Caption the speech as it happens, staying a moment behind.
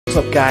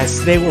What's up, guys?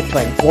 Today we're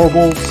playing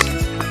Orbals.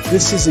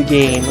 This is a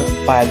game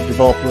by the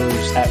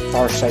developers at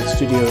Farsight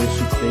Studios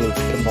who created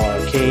the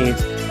Pinball Arcade.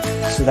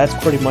 So that's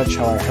pretty much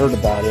how I heard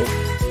about it.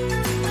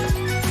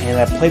 And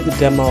I played the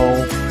demo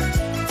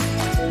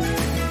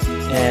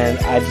and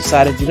I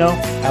decided, you know,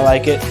 I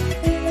like it.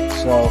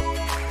 So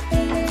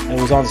it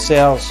was on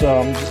sale,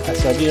 so I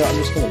said, you know, I'm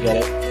just gonna get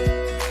it.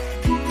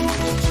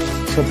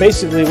 So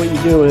basically what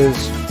you do is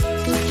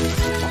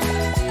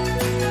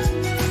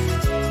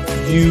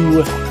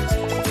you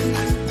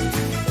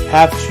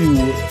have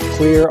to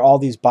clear all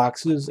these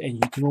boxes, and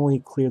you can only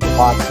clear the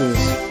boxes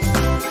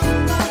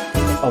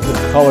of the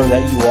color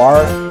that you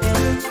are.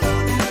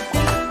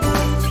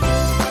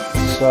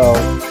 So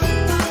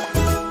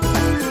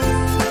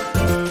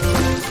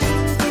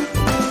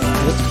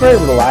it's a very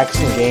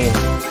relaxing game.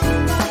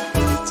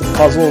 It's a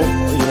puzzle,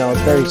 you know,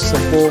 it's very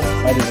simple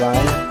by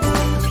design.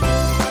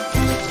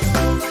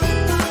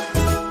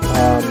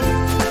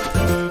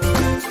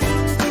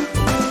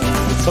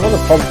 Some of the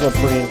puzzles are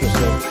pretty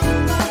interesting.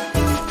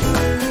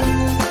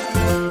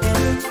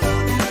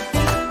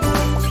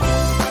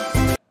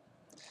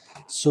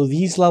 So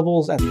these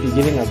levels at the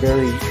beginning are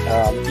very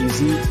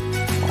easy.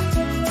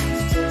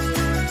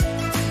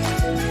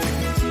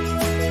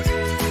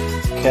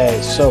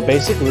 Okay, so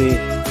basically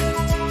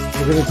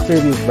we're going to clear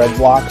these red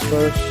blocks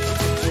first,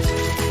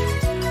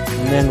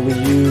 and then we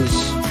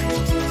use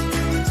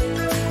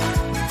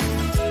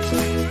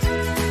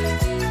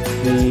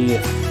the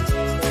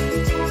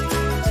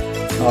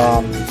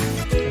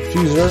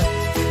diffuser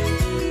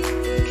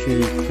to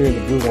clear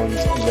the blue ones,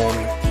 and then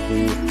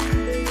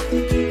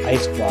the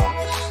ice blocks.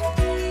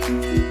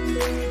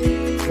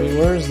 Wait,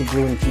 where is the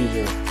blue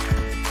infuser?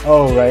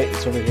 Oh, right,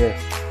 it's over here.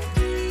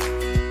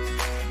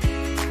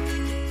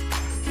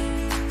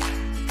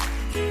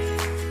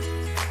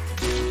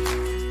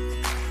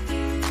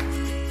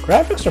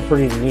 Graphics are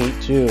pretty neat,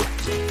 too.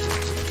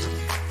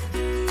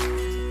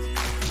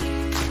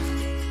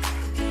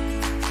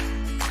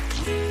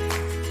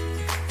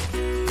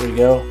 There we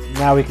go.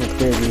 Now we can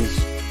clear these.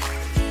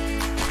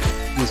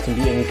 These can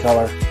be any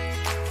color.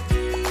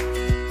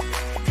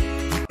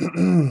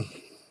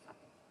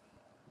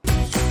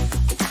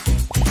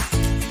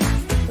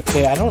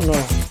 Okay, I don't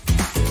know.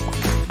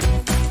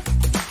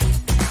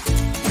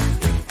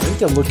 I need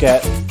to look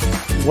at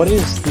what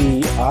is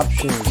the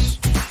options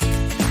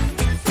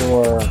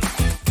for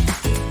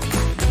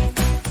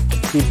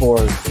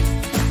keyboard.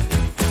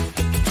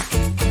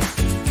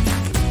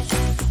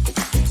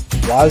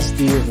 WASD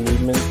of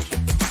movement.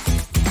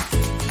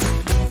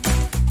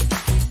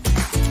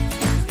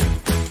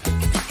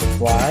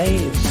 Y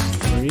is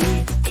 3.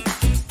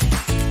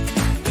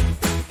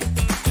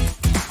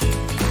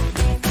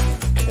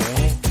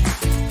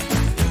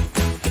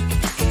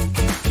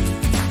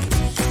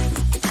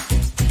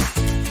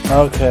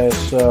 Okay,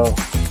 so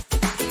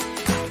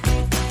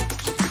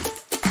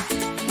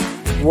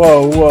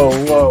whoa.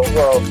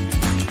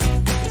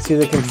 See,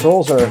 the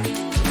controls are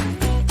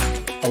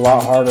a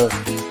lot harder.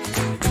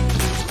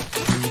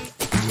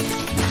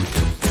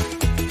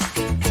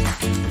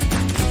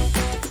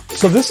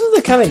 So this is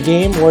the kind of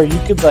game where you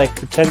could like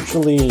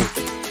potentially,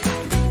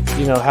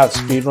 you know, have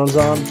speedruns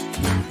on.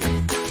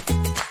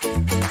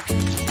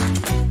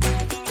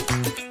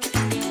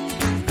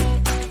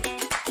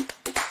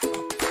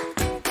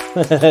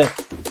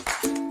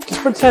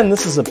 Just pretend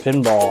this is a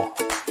pinball.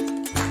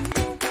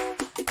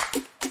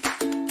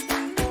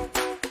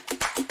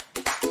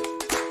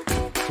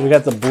 So we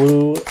got the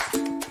blue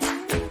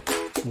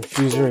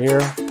infuser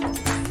here.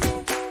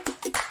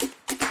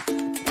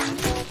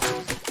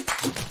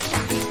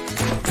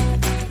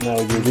 Now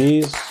we do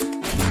these.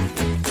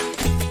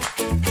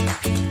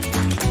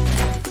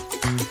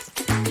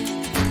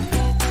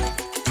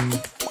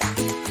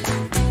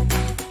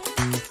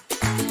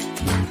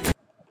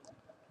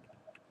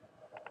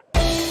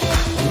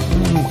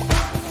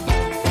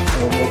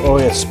 Oh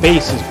yeah,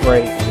 space is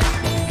great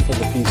for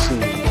the PC.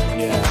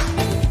 Yeah.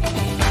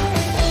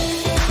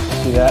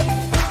 See that?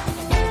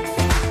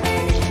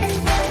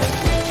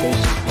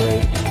 Space is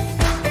great.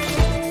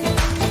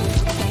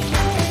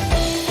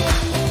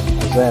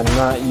 Because I am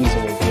not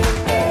using a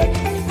gamepad.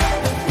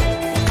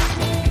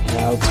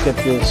 Now let's get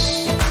this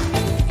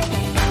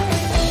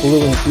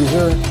blue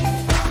infuser.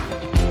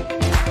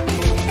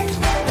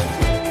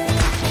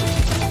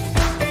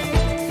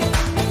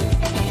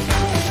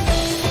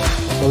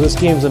 So this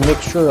game's a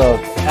mixture of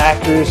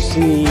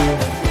accuracy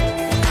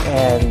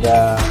and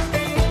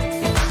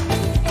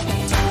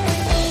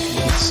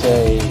you could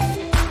say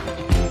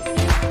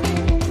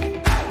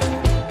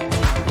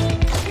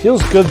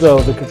feels good though,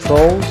 the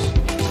controls.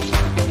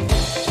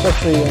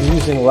 Especially I'm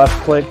using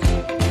left click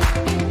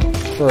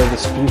for the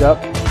speed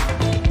up,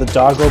 the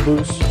doggo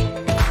boost.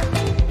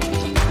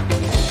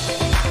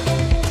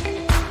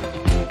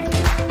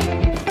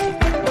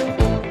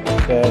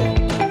 Okay.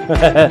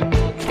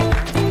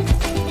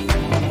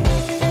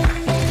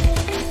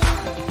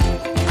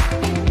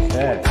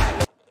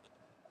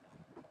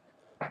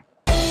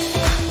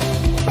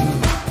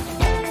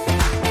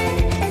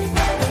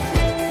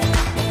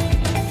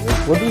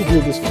 What do we do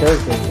with this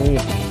character? Can we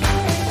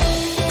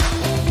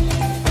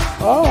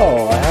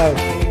Oh, I have.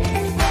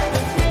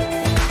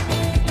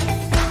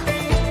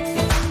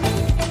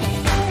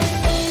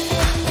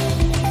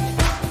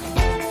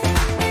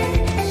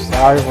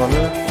 Sorry,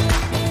 runner.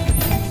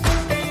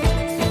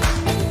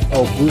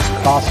 Oh, boost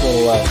costs a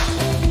little less.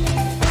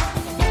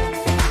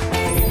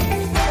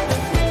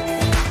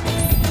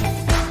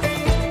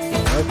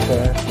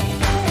 Okay.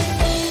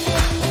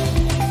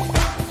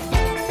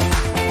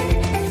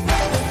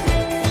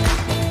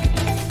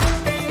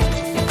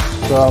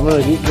 So I'm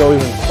gonna go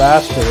even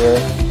faster here.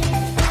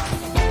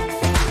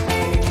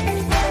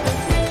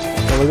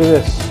 Oh, look at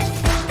this.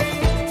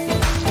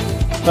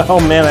 Oh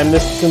man, I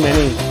missed too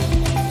many.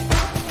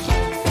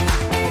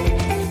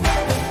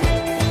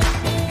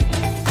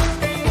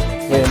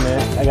 Wait a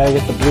minute, I gotta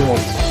get the blue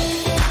ones.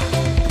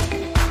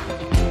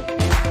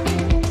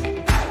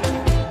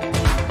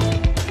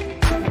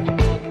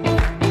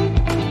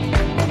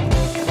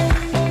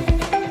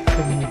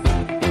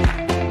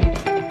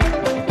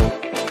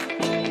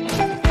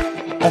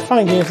 I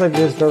find games like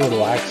this very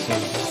relaxing.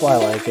 That's why I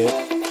like it.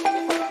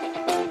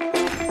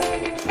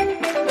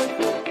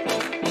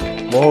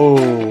 Whoa,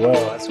 whoa,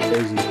 that's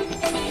crazy.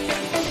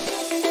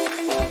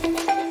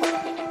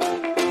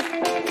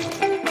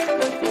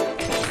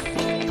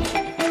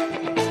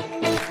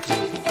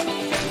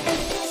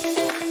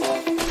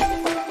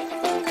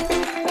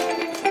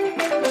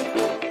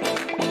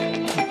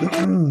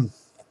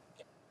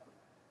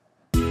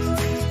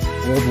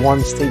 World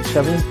 1, Stage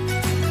 7.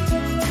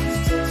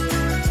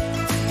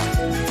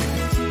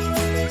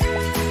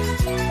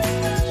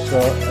 So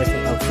I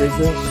can upgrade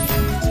this.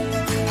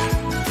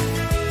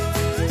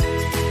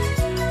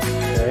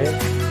 Okay.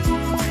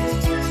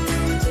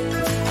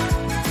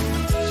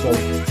 So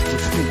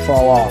this shouldn't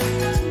fall off.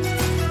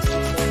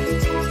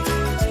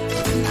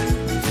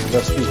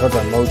 Let's be heard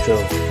by Mojo.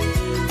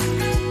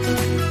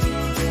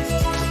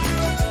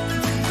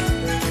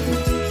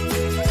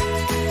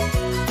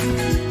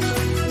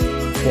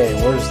 Okay,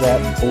 where's that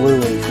blue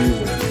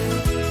infuser?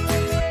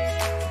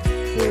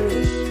 There it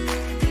is.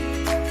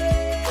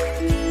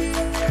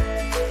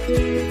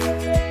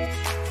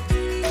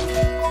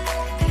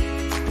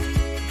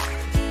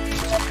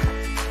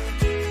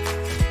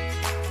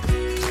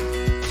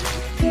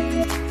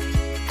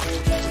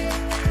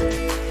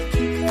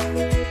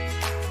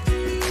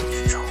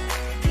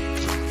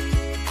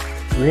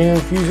 Green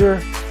infuser.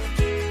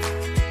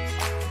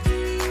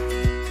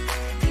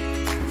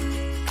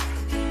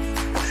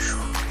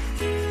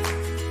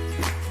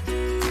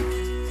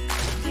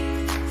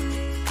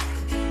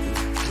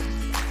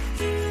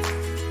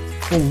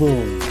 Boom,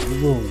 boom,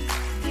 boom,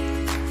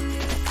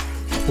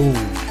 boom.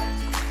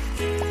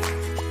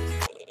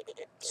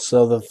 So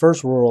the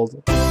first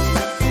world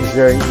is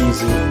very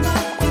easy.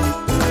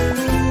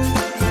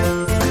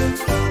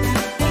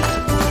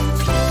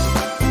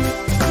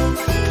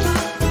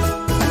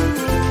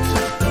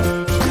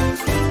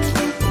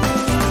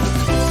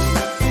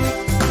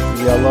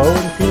 Yellow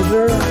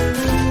infuser.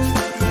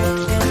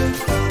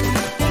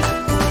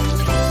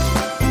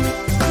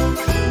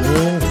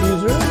 Green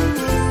infuser.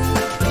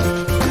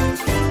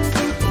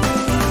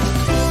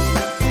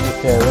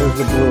 Okay, where's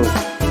the blue?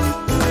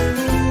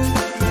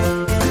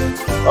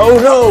 Oh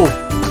no!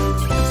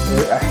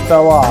 I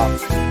fell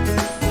off.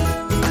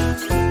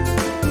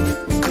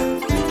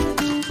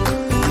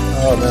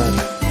 Oh man.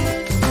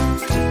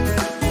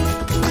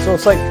 So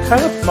it's like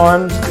kind of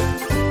fun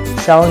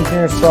challenging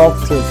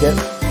yourself to get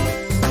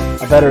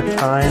a better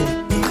time.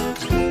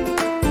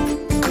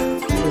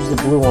 Here's the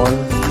blue one.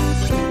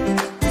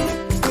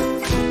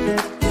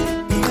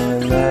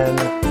 And then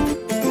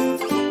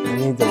I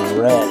need the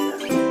red.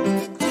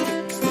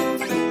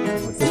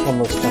 But this one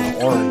looks kind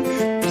of orange.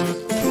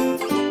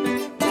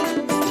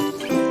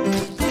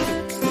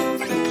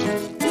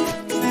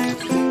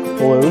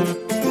 Blue.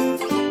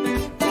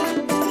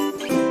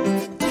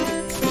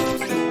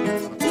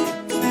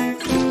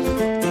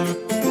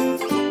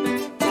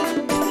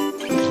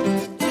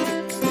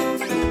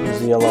 Here's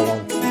the yellow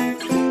one.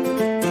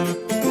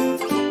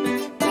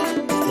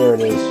 There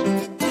it is.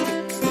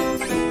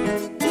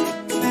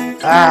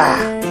 Ah!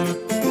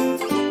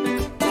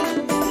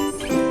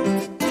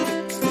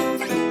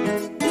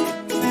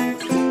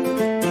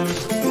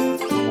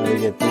 Now we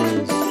get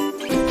these.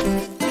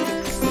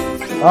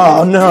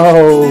 Oh no!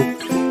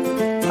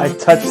 I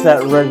touched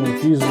that red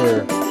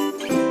infuser.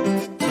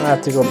 I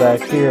have to go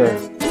back here.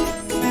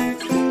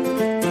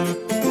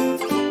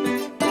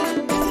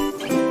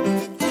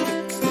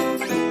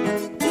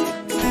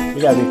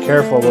 You gotta be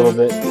careful a little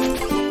bit.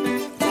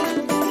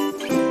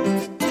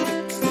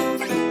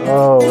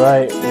 Oh,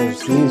 right. There's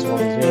these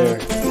ones here.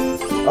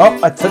 Oh,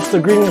 I touched the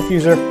green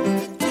infuser.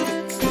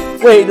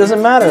 Wait, it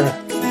doesn't matter.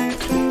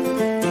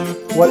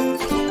 What?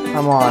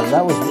 Come on.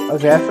 That was...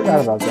 Okay, I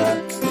forgot about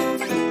that.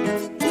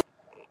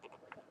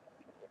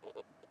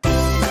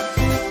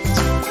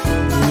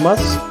 You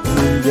must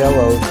be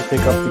yellow to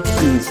pick up the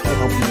keys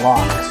and open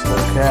locks.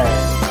 Okay.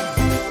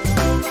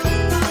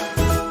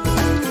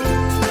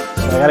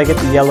 So I gotta get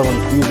the yellow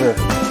infuser.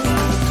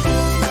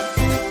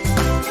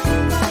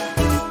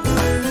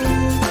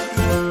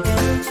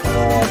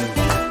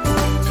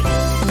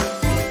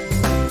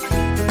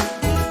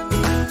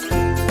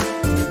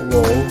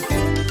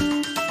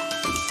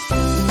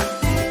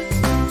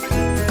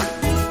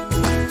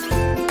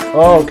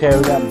 Oh, okay,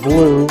 we got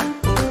blue.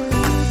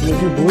 Can we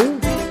do blue?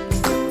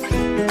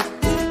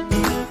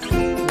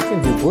 We can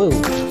do blue.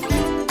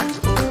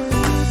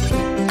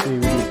 See, we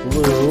do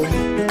blue.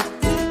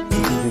 We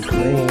can do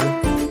green.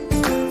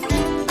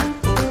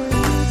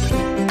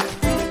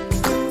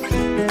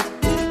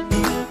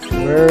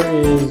 Where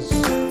is...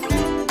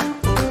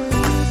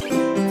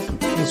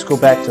 Let's go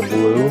back to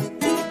blue.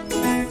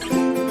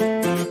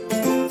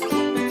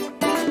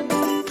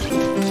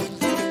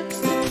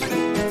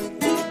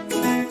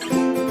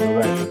 Go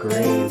back to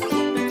green.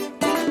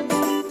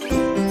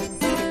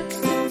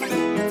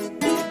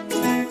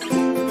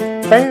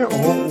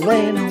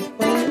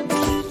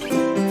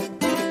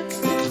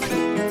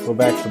 Go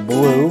back to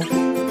blue.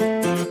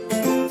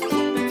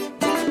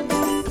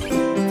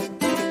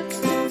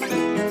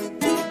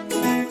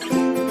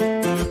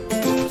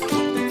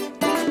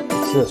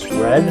 What's this?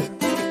 Red?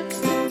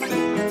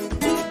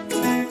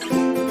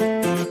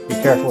 Be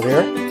careful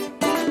here.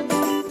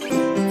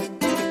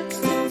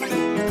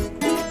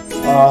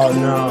 Oh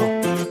no.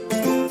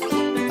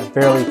 I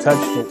barely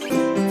touched it.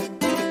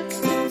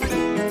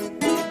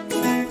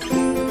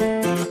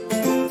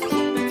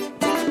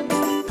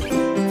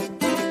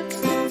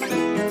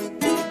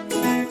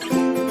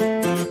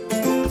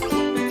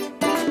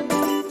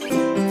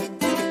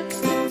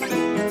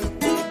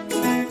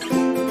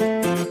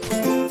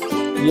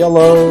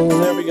 Yellow,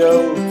 there we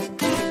go.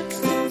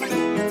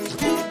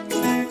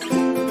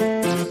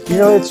 You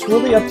know, it's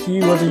really up to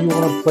you whether you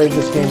want to play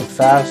this game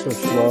fast or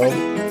slow.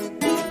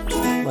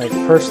 Like,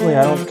 personally,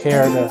 I don't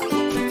care to...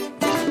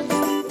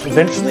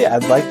 Eventually,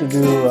 I'd like to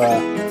do,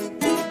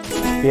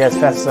 be as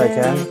fast as I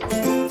can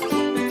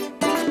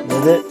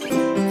with it.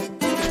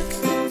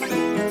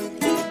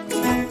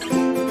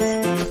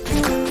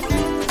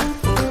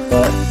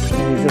 But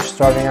when you're just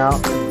starting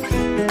out,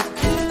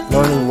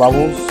 learning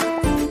levels,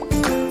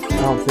 I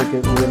don't think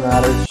it really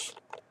matters.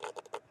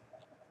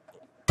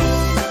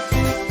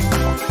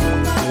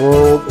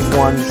 World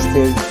 1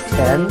 Stage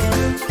 10.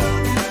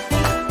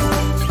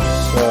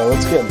 So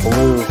let's get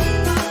blue.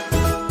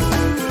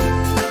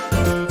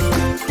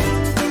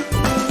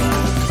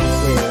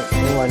 Wait a minute,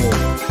 what do I need?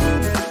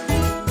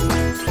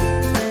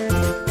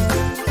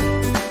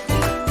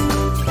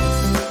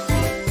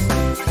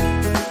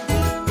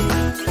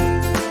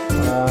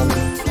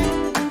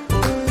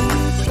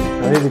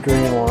 I need the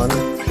green one.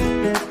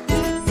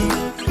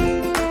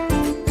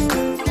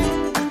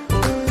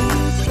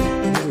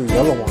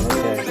 Yellow one,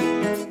 okay.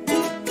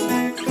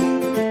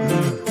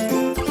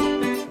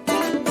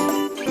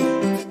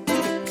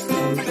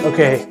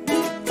 Okay,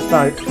 I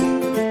found it.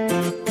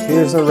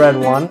 Here's the red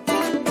one.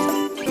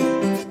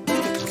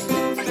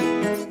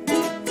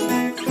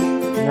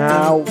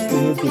 Now we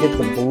need to get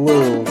the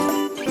blue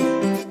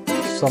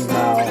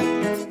somehow.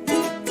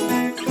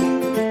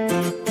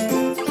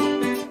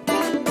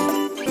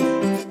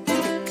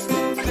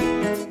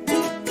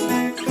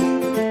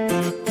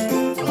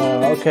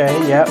 Okay,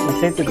 yeah, we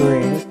take the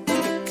green.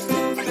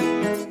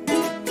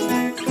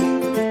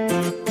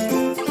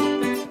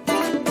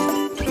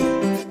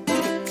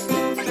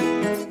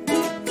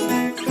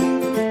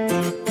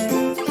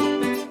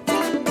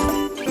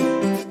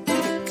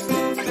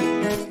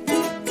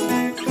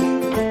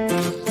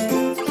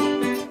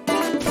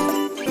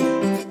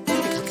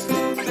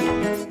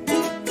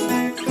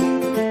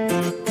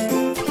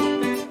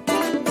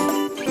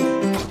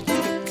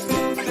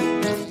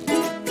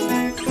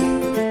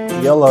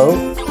 Yellow.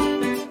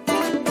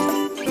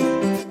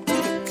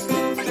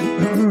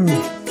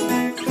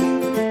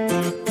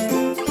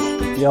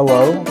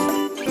 Yellow.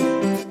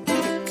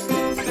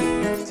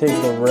 Take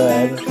the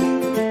red.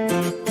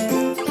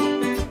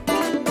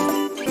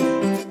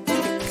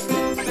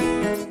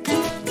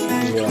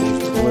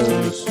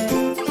 Blues.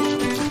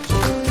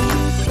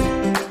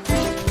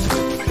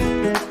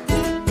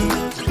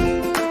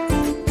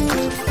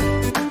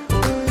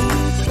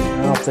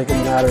 I don't think it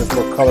matters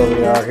what color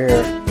we are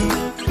here.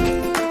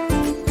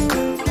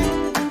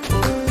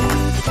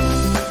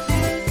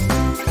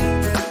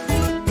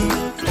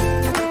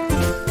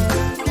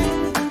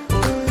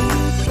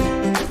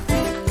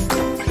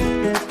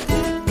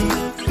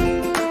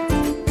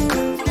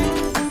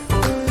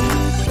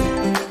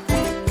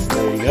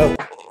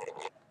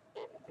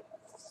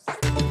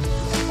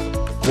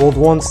 World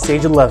 1,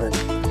 Stage 11.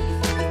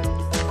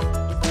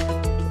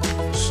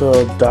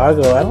 So,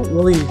 Doggo, I don't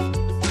really...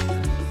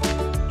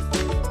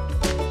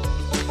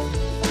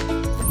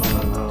 I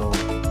don't know.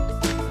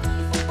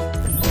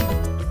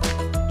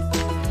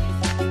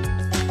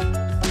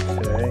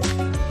 Okay.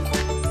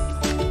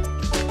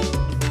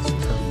 Let's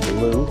turn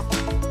blue.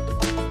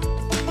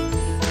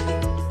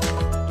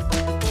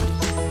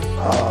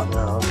 Oh,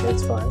 no, okay,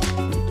 it's fine.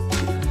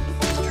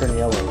 Let's turn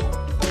yellow.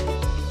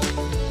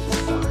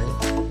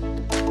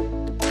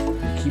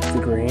 Keep the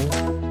green.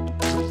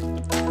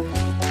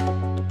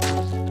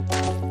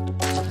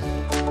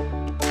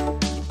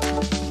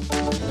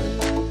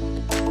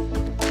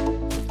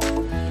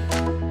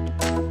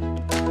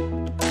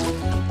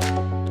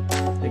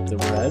 Take the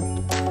red.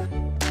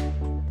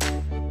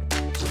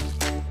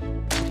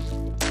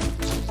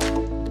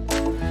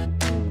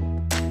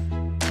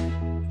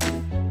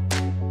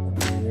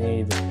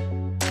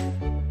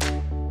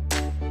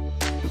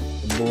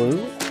 blue.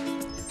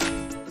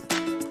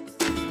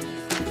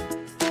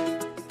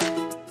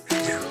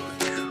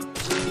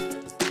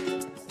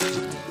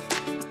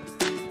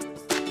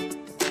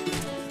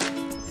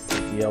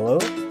 Take yellow.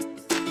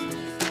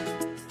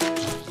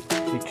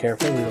 Be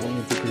careful, we don't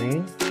need the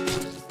green.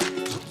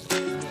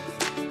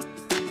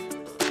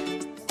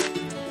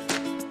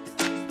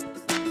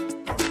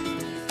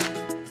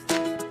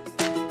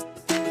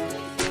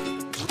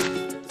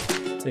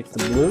 Take the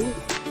blue.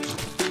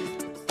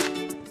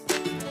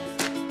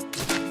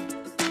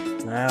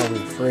 Now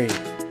we're free.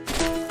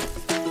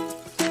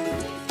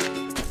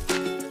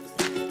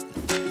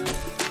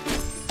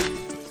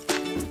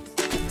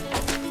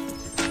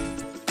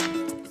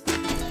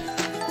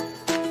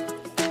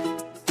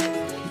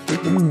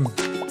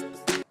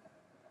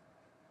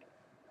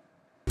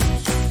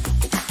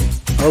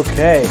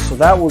 Okay, so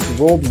that was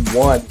World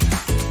 1.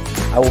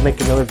 I will make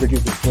another video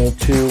with World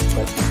 2,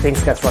 but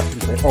thanks guys for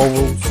watching my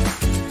Orbals.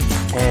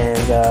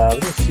 And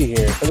let me see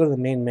here. If I go to the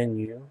main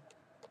menu,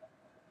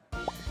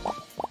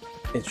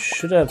 it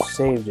should have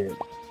saved it.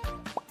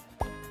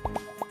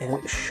 And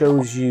it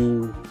shows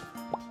you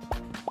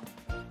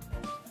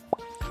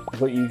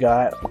what you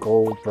got: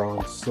 gold,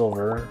 bronze,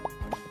 silver,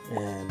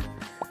 and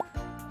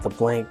the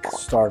blank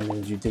star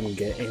means you didn't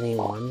get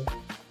anyone.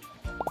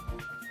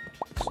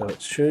 So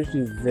it shows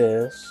you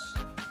this,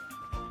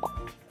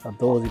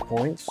 ability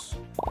points,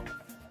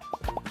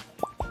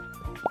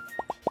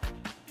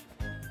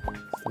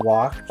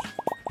 locked,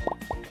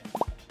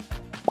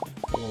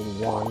 and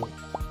 1.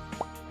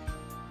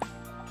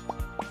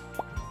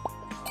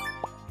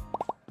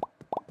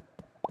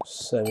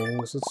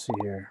 Settings, let's see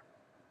here.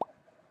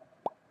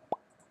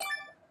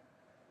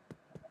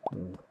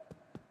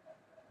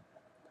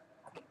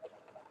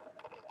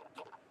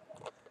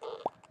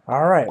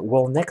 Alright,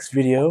 well, next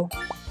video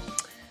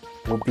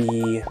will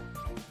be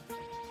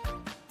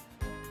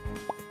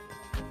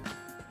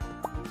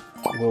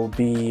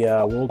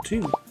World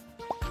 2.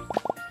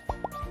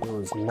 There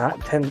was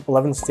not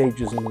 11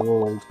 stages in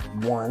World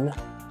 1.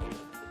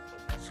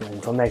 So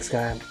until next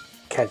time,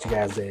 catch you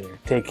guys later.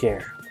 Take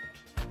care.